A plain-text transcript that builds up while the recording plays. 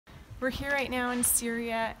We're here right now in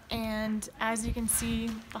Syria, and as you can see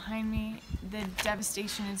behind me, the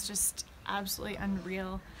devastation is just absolutely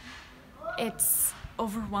unreal. It's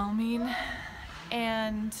overwhelming,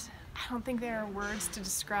 and I don't think there are words to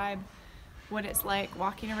describe what it's like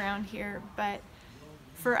walking around here, but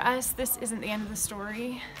for us, this isn't the end of the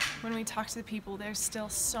story. When we talk to the people, there's still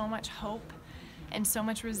so much hope and so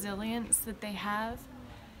much resilience that they have,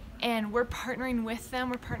 and we're partnering with them,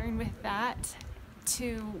 we're partnering with that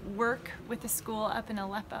to work with the school up in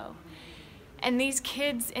Aleppo. And these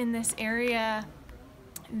kids in this area,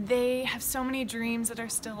 they have so many dreams that are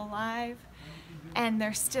still alive, and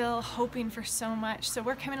they're still hoping for so much. So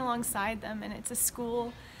we're coming alongside them, and it's a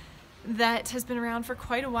school that has been around for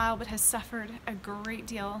quite a while but has suffered a great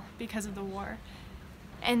deal because of the war.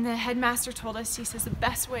 And the headmaster told us, he says, the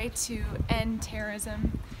best way to end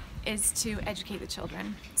terrorism is to educate the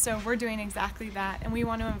children. So we're doing exactly that, and we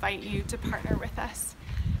want to invite you to partner with us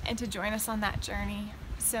and to join us on that journey.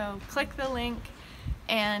 So click the link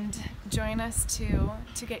and join us to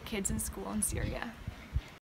get kids in school in Syria.